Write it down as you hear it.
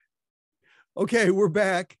Okay, we're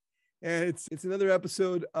back, and it's another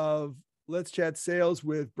episode of Let's Chat Sales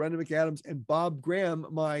with Brendan McAdams and Bob Graham,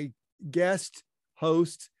 my guest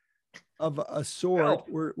host of a sort.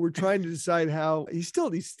 We're trying to decide how he's still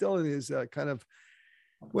in his kind of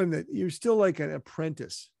you're still like an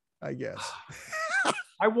apprentice, I guess.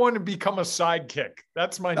 I want to become a sidekick.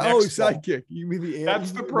 That's my next. Oh, sidekick. You mean the Andy?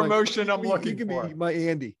 That's the promotion I'm looking for. You can be my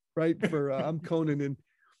Andy, right? For I'm Conan, and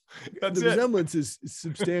That's the resemblance is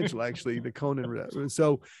substantial, actually, the Conan.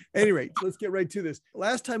 So, anyway, let's get right to this.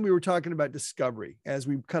 Last time we were talking about discovery as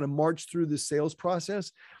we kind of marched through the sales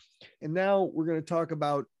process, and now we're going to talk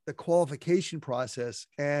about the qualification process.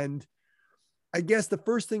 And I guess the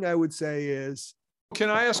first thing I would say is, can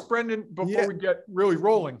I ask Brendan before we get really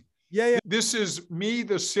rolling? Yeah. This is me,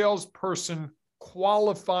 the salesperson,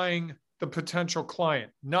 qualifying the potential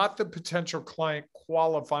client, not the potential client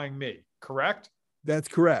qualifying me, correct? That's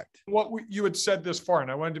correct. What you had said this far,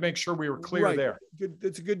 and I wanted to make sure we were clear there. Good.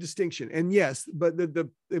 That's a good distinction. And yes, but the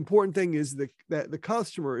important thing is that the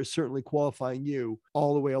customer is certainly qualifying you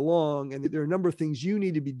all the way along. And there are a number of things you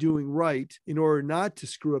need to be doing right in order not to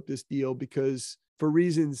screw up this deal, because for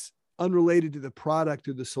reasons unrelated to the product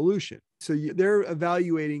or the solution. So they're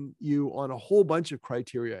evaluating you on a whole bunch of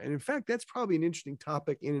criteria. And in fact, that's probably an interesting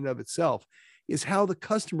topic in and of itself, is how the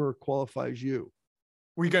customer qualifies you.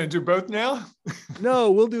 We going to do both now?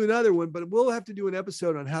 No, we'll do another one, but we'll have to do an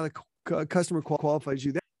episode on how the customer qualifies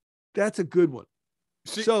you. That's a good one.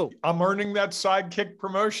 See, so I'm earning that sidekick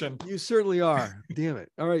promotion. You certainly are. Damn it.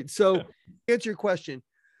 All right. So to answer your question,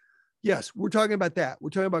 yes, we're talking about that. We're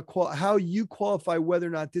talking about how you qualify whether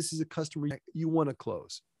or not this is a customer you want to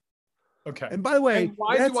close. Okay. And by the way,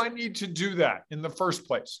 why do I need to do that in the first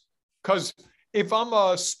place? Because if I'm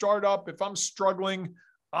a startup, if I'm struggling,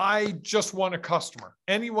 I just want a customer.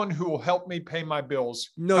 Anyone who will help me pay my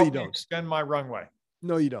bills. No, you don't. Extend my runway.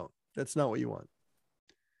 No, you don't. That's not what you want.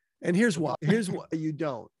 And here's why. Here's why you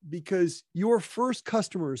don't. Because your first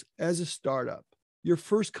customers as a startup, your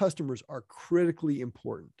first customers are critically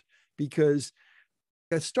important, because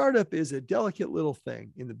a startup is a delicate little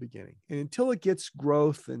thing in the beginning. And until it gets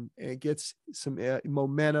growth and it gets some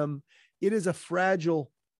momentum, it is a fragile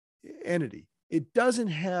entity. It doesn't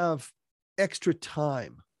have extra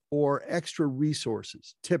time or extra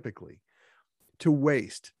resources typically to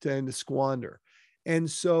waste and to squander. And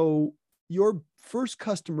so your first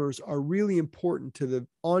customers are really important to the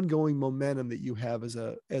ongoing momentum that you have as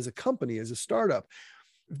a company, as a startup.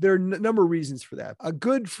 There are a number of reasons for that. A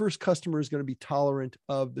good first customer is going to be tolerant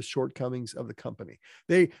of the shortcomings of the company,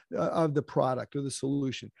 of the product or the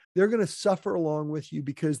solution. They're going to suffer along with you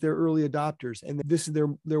because they're early adopters, and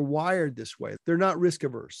they're wired this way. They're not risk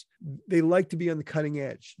averse. They like to be on the cutting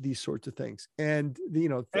edge, these sorts of things, and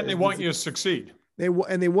they want you to succeed. They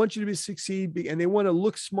want you to succeed, and they want to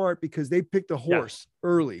look smart because they picked a horse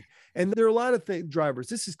early. And there are a lot of drivers.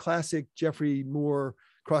 This is classic Jeffrey Moore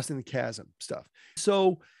crossing the chasm stuff.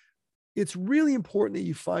 So it's really important that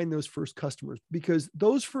you find those first customers, because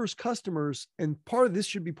those first customers, and part of this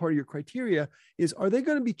should be part of your criteria, is, are they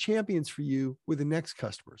going to be champions for you with the next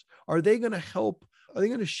customers? Are they going to help? Are they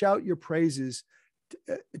going to shout your praises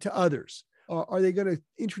to others? Are they going to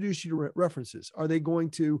introduce you to references? Are they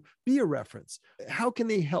going to be a reference? How can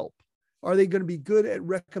they help? Are they going to be good at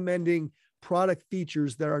recommending product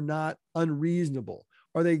features that are not unreasonable?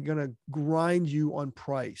 Are they going to grind you on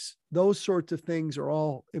price? Those sorts of things are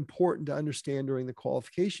all important to understand during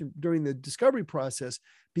the discovery process,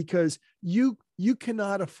 because you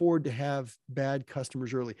cannot afford to have bad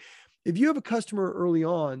customers early. If you have a customer early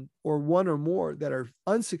on, or one or more, that are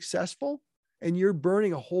unsuccessful, and you're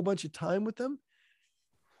burning a whole bunch of time with them,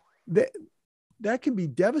 that can be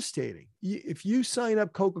devastating. If you sign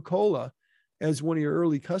up Coca-Cola as one of your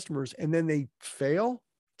early customers and then they fail,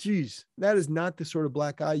 geez, that is not the sort of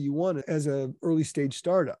black eye you want as an early stage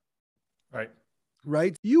startup.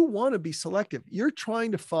 Right. You want to be selective. You're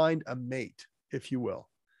trying to find a mate, if you will.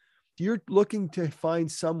 You're looking to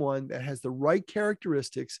find someone that has the right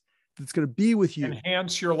characteristics that's going to be with you.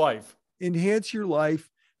 Enhance your life.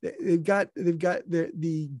 They've got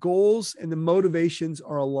the goals and the motivations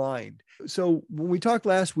are aligned. So when we talked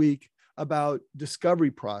last week about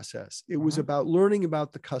discovery process, it was about learning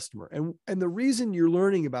about the customer. And the reason you're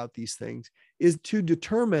learning about these things is to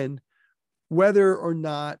determine whether or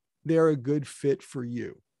not they're a good fit for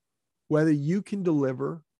you, whether you can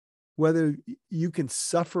deliver, whether you can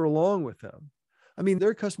suffer along with them. I mean, there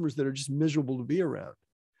are customers that are just miserable to be around.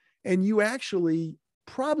 And you actually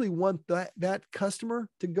probably want that customer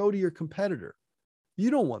to go to your competitor.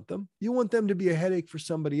 You don't want them. You want them to be a headache for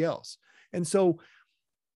somebody else. And so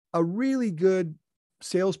a really good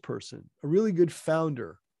salesperson, a really good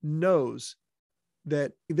founder knows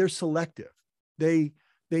that they're selective. They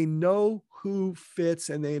know who fits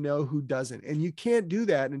and they know who doesn't. And you can't do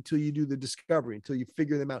that until you do the discovery, until you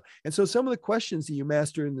figure them out. And so some of the questions that you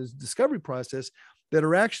master in the discovery process that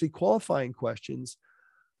are actually qualifying questions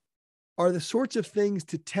are the sorts of things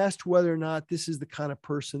to test whether or not this is the kind of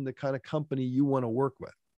person, the kind of company you want to work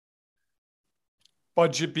with.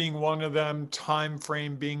 Budget being one of them, time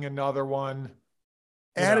frame being another one.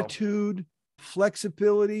 Attitude,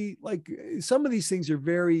 flexibility, like some of these things are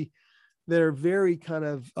very kind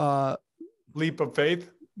of leap of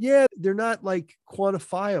faith. Yeah, they're not like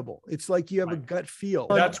quantifiable. It's like you have a gut feel.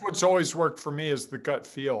 That's what's always worked for me is the gut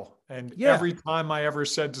feel. And every time I ever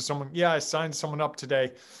said to someone, I signed someone up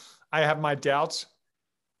today, I have my doubts.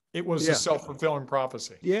 It was a self-fulfilling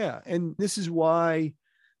prophecy. Yeah. And this is why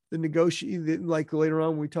like later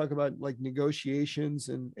on, when we talk about like negotiations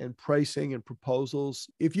and pricing and proposals,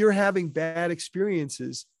 if you're having bad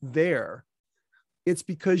experiences there, it's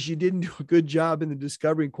because you didn't do a good job in the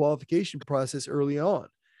discovery and qualification process early on.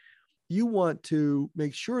 You want to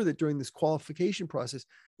make sure that during this qualification process,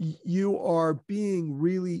 you are being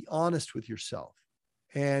really honest with yourself.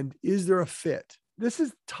 And is there a fit? This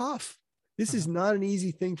is tough. This is not an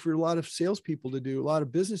easy thing for a lot of salespeople to do, a lot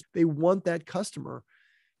of business. They want that customer,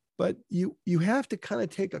 but you have to kind of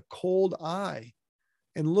take a cold eye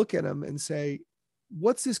and look at them and say,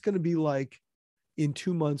 what's this going to be like in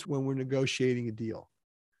 2 months when we're negotiating a deal?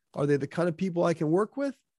 Are they the kind of people I can work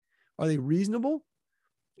with? Are they reasonable?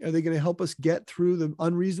 Are they going to help us get through the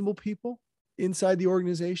unreasonable people inside the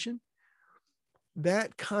organization?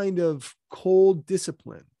 That kind of cold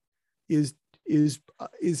discipline is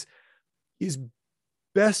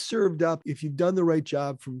best served up if you've done the right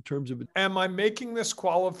job from terms of. Am I making this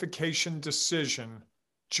qualification decision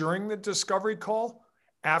during the discovery call?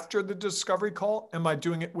 After the discovery call? Am I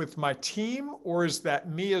doing it with my team, or is that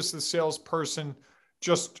me as the salesperson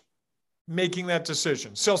just making that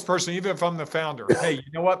decision? Salesperson, even if I'm the founder, hey, you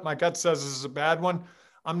know what? My gut says this is a bad one.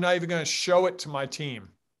 I'm not even going to show it to my team.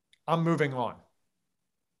 I'm moving on.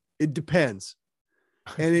 It depends.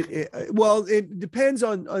 And it depends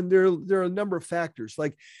on there are a number of factors.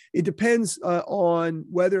 Like it depends on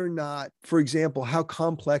whether or not, for example, how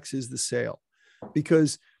complex is the sale?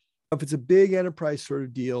 Because if it's a big enterprise sort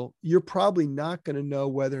of deal, you're probably not going to know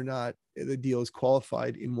whether or not the deal is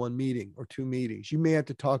qualified in one meeting or two meetings. You may have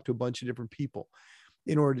to talk to a bunch of different people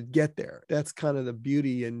in order to get there. That's kind of the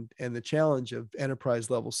beauty and the challenge of enterprise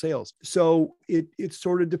level sales. So it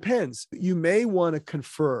sort of depends. You may want to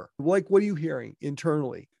confer. Like, what are you hearing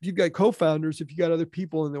internally? If you've got co-founders, if you got other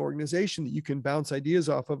people in the organization that you can bounce ideas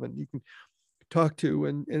off of and you can talk to,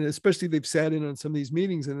 and especially they've sat in on some of these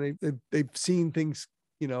meetings and they've seen things,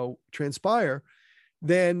 transpire,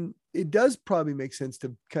 then it does probably make sense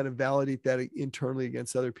to kind of validate that internally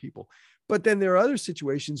against other people. But then there are other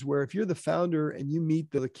situations where if you're the founder and you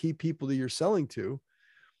meet the key people that you're selling to,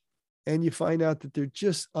 and you find out that they're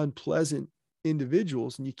just unpleasant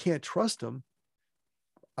individuals and you can't trust them,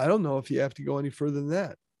 I don't know if you have to go any further than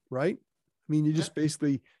that, right? I mean, you just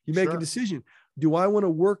basically, you make a decision. Do I want to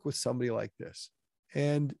work with somebody like this?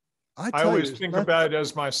 And I always think about it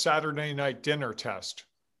as my Saturday night dinner test.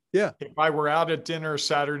 Yeah. If I were out at dinner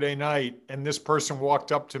Saturday night and this person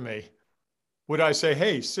walked up to me, would I say,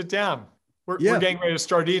 hey, sit down? We're getting ready to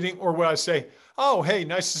start eating. Or would I say, oh, hey,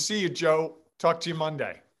 nice to see you, Joe. Talk to you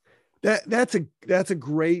Monday. That's a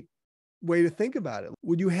great way to think about it.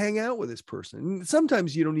 Would you hang out with this person? And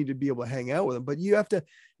sometimes you don't need to be able to hang out with them, but you have to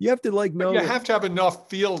like know. But you have to have enough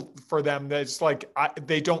feel for them that it's like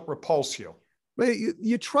they don't repulse you. But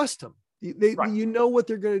you trust them. You know what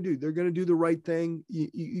they're going to do. They're going to do the right thing.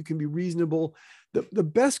 You can be reasonable. The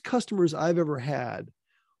best customers I've ever had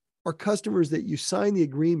are customers that you sign the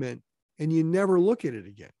agreement and you never look at it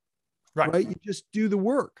again. Right? You just do the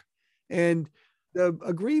work, and the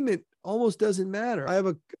agreement almost doesn't matter. I have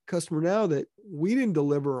a customer now that we didn't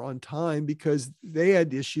deliver on time because they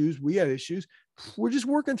had issues. We had issues. We're just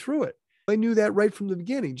working through it. I knew that right from the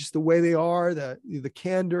beginning, just the way they are, the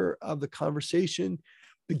candor of the conversation,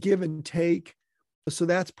 the give and take. So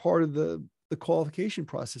that's part of the qualification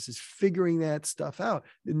process, is figuring that stuff out.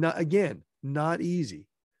 Not easy,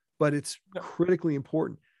 but it's critically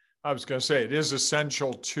important. I was going to say, it is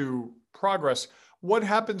essential to progress. What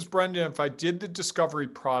happens, Brendan, if I did the discovery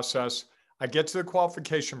process, I get to the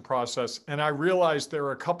qualification process, and I realize there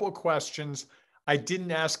are a couple of questions I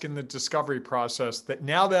didn't ask in the discovery process that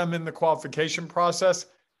now that I'm in the qualification process,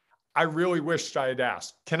 I really wished I had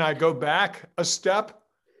asked? Can I go back a step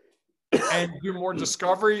and do more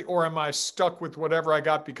discovery, or am I stuck with whatever I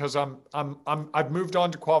got because I've moved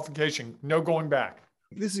on to qualification? No going back.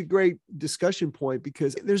 This is a great discussion point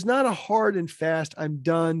because there's not a hard and fast, I'm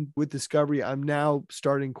done with discovery, I'm now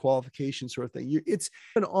starting qualification sort of thing. It's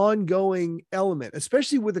an ongoing element,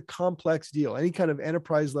 especially with a complex deal, any kind of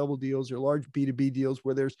enterprise level deals or large B2B deals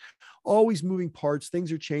where there's always moving parts,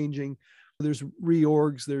 things are changing. There's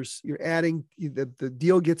reorgs, you're adding, the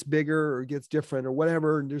deal gets bigger or gets different or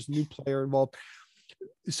whatever, and there's a new player involved.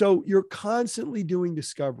 So you're constantly doing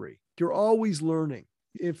discovery. You're always learning.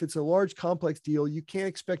 If it's a large, complex deal, you can't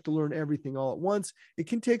expect to learn everything all at once. It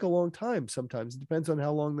can take a long time sometimes. It depends on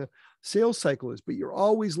how long the sales cycle is, but you're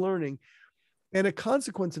always learning. And a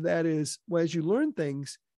consequence of that is, well, as you learn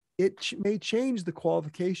things, it may change the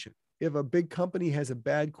qualification. If a big company has a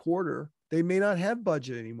bad quarter, they may not have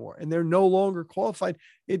budget anymore and they're no longer qualified.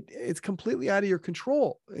 It's completely out of your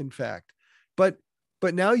control, in fact. But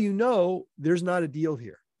now you know there's not a deal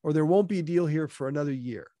here, or there won't be a deal here for another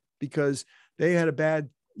year because they had a bad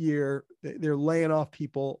year. They're laying off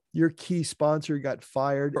people. Your key sponsor got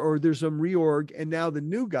fired, or there's some reorg. And now the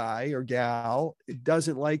new guy or gal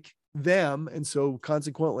doesn't like them. And so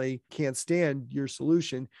consequently can't stand your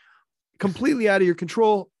solution. Completely out of your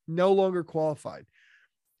control, no longer qualified.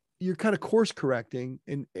 You're kind of course correcting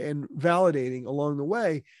and validating along the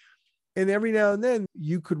way. And every now and then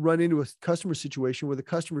you could run into a customer situation where the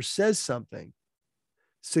customer says something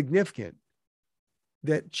significant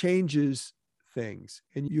that changes things.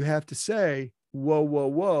 And you have to say,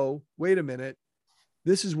 whoa, wait a minute.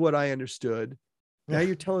 This is what I understood. Now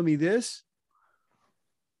you're telling me this?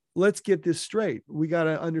 Let's get this straight. We got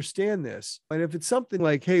to understand this. And if it's something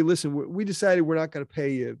like, hey, listen, we decided we're not going to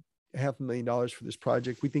pay you $500,000 for this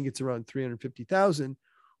project. We think it's around 350,000.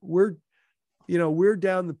 We're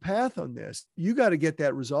down the path on this. You got to get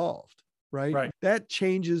that resolved, right? Right. That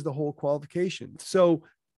changes the whole qualification. So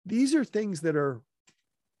these are things that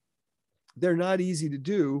they're not easy to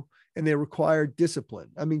do, and they require discipline.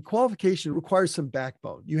 I mean, qualification requires some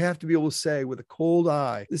backbone. You have to be able to say with a cold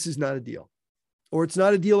eye, this is not a deal, or it's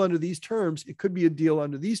not a deal under these terms. It could be a deal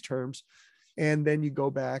under these terms. And then you go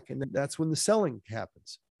back, and that's when the selling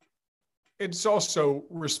happens. It's also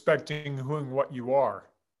respecting who and what you are.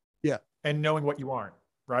 Yeah. And knowing what you aren't,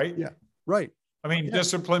 right? Yeah. Right. I mean,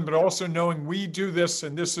 discipline, but also knowing we do this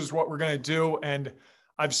and this is what we're going to do. And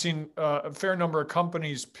I've seen a fair number of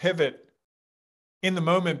companies pivot in the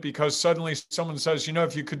moment because suddenly someone says,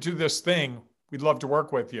 if you could do this thing, we'd love to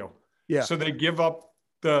work with you. Yeah. So they give up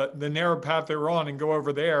the narrow path they're on and go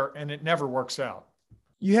over there, and it never works out.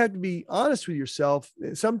 You have to be honest with yourself.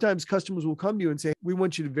 Sometimes customers will come to you and say, we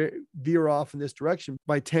want you to veer off in this direction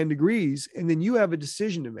by 10 degrees. And then you have a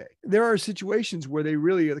decision to make. There are situations where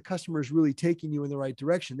the customer is really taking you in the right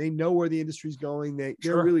direction. They know where the industry is going.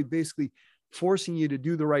 They're really basically forcing you to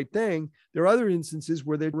do the right thing. There are other instances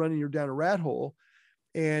where they're running you down a rat hole,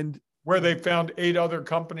 and where they found 8 other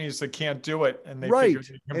companies that can't do it, and they figure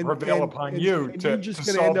they can prevail upon you to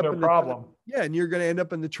solve their problem. And you're going to end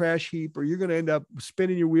up in the trash heap, or you're going to end up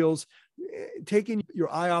spinning your wheels, taking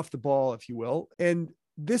your eye off the ball, if you will. And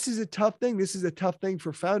this is a tough thing. This is a tough thing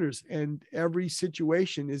for founders, and every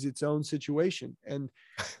situation is its own situation. And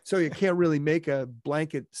so you can't really make a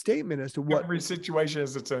blanket statement as to what every situation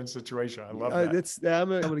is its own situation. I love that. I'm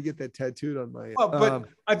going to get that tattooed on my. But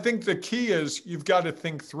I think the key is you've got to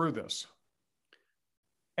think through this.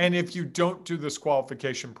 And if you don't do this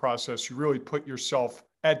qualification process, you really put yourself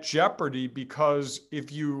at jeopardy, because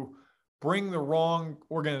if you bring the wrong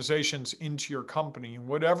organizations into your company in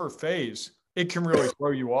whatever phase, it can really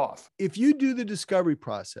throw you off. If you do the discovery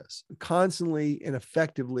process constantly and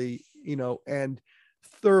effectively, and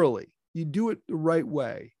thoroughly, you do it the right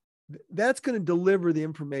way, that's going to deliver the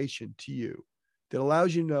information to you that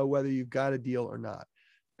allows you to know whether you've got a deal or not.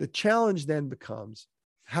 The challenge then becomes,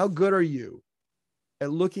 how good are you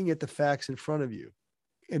at looking at the facts in front of you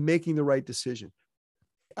and making the right decision?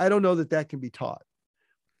 I don't know that can be taught.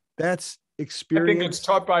 That's experience. I think it's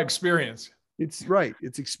taught by experience. It's right.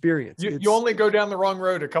 It's experience. You only go down the wrong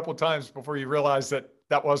road a couple of times before you realize that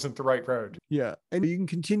wasn't the right road. Yeah. And you can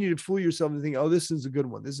continue to fool yourself and think, oh, this is a good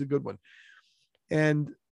one. This is a good one.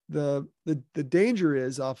 And the danger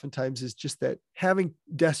is oftentimes is just that having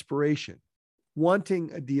desperation,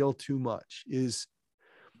 wanting a deal too much is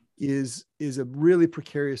a really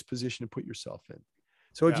precarious position to put yourself in.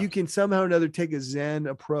 So if you can somehow or another take a Zen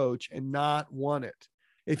approach and not want it,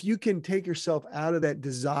 if you can take yourself out of that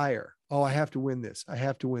desire, oh, I have to win this. I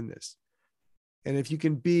have to win this. And if you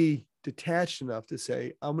can be detached enough to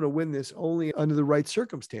say, I'm going to win this only under the right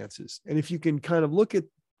circumstances. And if you can kind of look at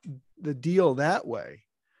the deal that way,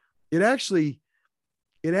 it actually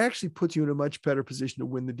puts you in a much better position to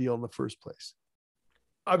win the deal in the first place.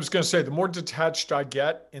 I was going to say, the more detached I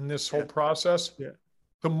get in this whole process,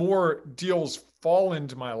 the more deals fall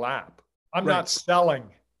into my lap. I'm Right. not selling.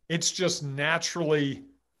 It's just naturally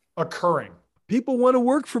occurring. People want to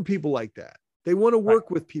work for people like that. They want to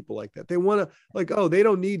work with people like that. They want to, like, oh, they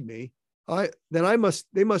don't need me. They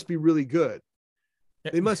must be really good.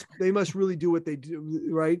 Yeah. They must really do what they do,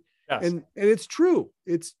 right? Yes. And it's true.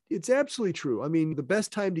 It's absolutely true. I mean, the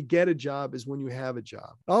best time to get a job is when you have a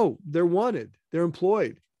job. Oh, they're wanted. They're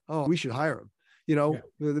employed. Oh, we should hire them.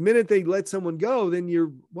 The minute they let someone go, then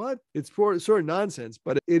you're what? It's sort of nonsense,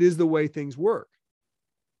 but it is the way things work.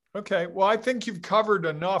 Okay. Well, I think you've covered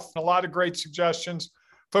enough. A lot of great suggestions.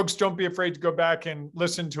 Folks, don't be afraid to go back and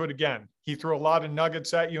listen to it again. He threw a lot of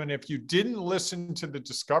nuggets at you. And if you didn't listen to the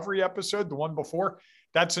discovery episode, the one before,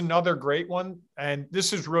 that's another great one. And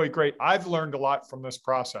this is really great. I've learned a lot from this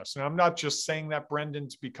process. And I'm not just saying that, Brendan,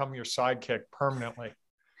 to become your sidekick permanently.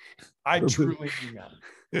 I truly mean that.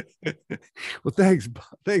 Well, thanks,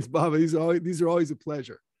 Bob. These are always a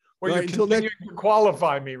pleasure. Well, right, you're continuing to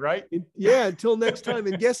qualify me, right? Yeah, until next time.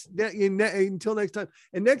 And until next time.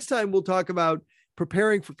 And next time we'll talk about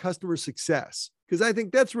preparing for customer success, because I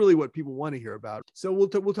think that's really what people want to hear about. So we'll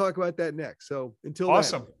talk about that next. So until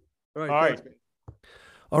awesome. Then. All right.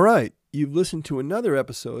 All right. You've listened to another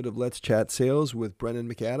episode of Let's Chat Sales with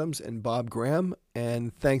Brendan McAdams and Bob Graham,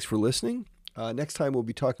 and thanks for listening. Next time we'll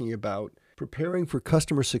be talking about preparing for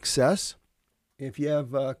customer success. If you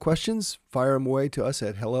have questions, fire them away to us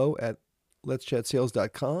at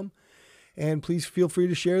hello@letschatsales.com. And please feel free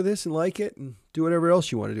to share this and like it and do whatever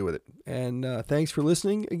else you want to do with it. And thanks for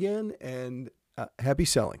listening again, and happy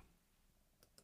selling.